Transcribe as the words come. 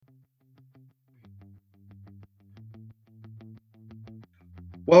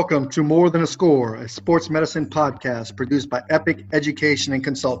Welcome to More Than a Score, a sports medicine podcast produced by Epic Education and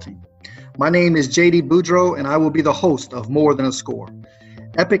Consulting. My name is JD Boudreau, and I will be the host of More Than a Score.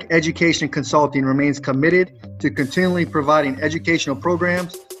 Epic Education Consulting remains committed to continually providing educational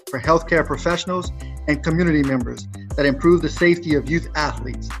programs for healthcare professionals and community members that improve the safety of youth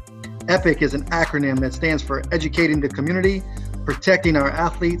athletes. EPIC is an acronym that stands for Educating the Community, Protecting Our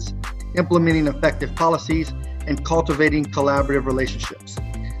Athletes, Implementing Effective Policies, and Cultivating Collaborative Relationships.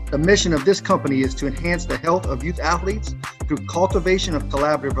 The mission of this company is to enhance the health of youth athletes through cultivation of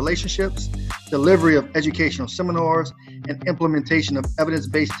collaborative relationships, delivery of educational seminars, and implementation of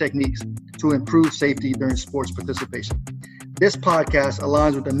evidence-based techniques to improve safety during sports participation. This podcast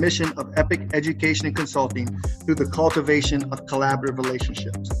aligns with the mission of Epic Education and Consulting through the cultivation of collaborative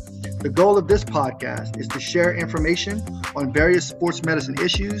relationships. The goal of this podcast is to share information on various sports medicine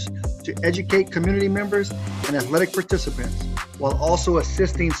issues, to educate community members and athletic participants, while also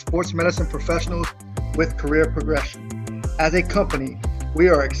assisting sports medicine professionals with career progression. As a company, we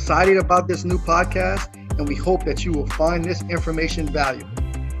are excited about this new podcast, and we hope that you will find this information valuable.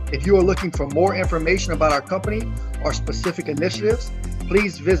 If you are looking for more information about our company or specific initiatives,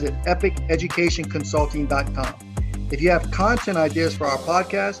 please visit epiceducationconsulting.com. If you have content ideas for our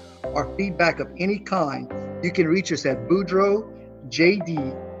podcast or feedback of any kind, you can reach us at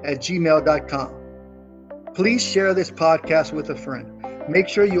boudreaujd@gmail.com. Please share this podcast with a friend. Make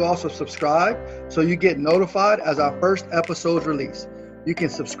sure you also subscribe so you get notified as our first episodes release. You can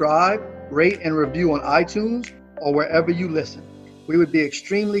subscribe, rate, and review on iTunes or wherever you listen. We would be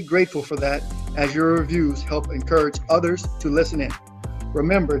extremely grateful for that, as your reviews help encourage others to listen in.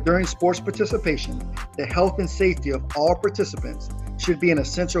 Remember, during sports participation, the health and safety of all participants should be an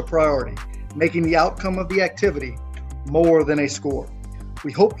essential priority, making the outcome of the activity more than a score.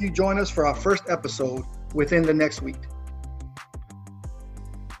 We hope you join us for our first episode within the next week.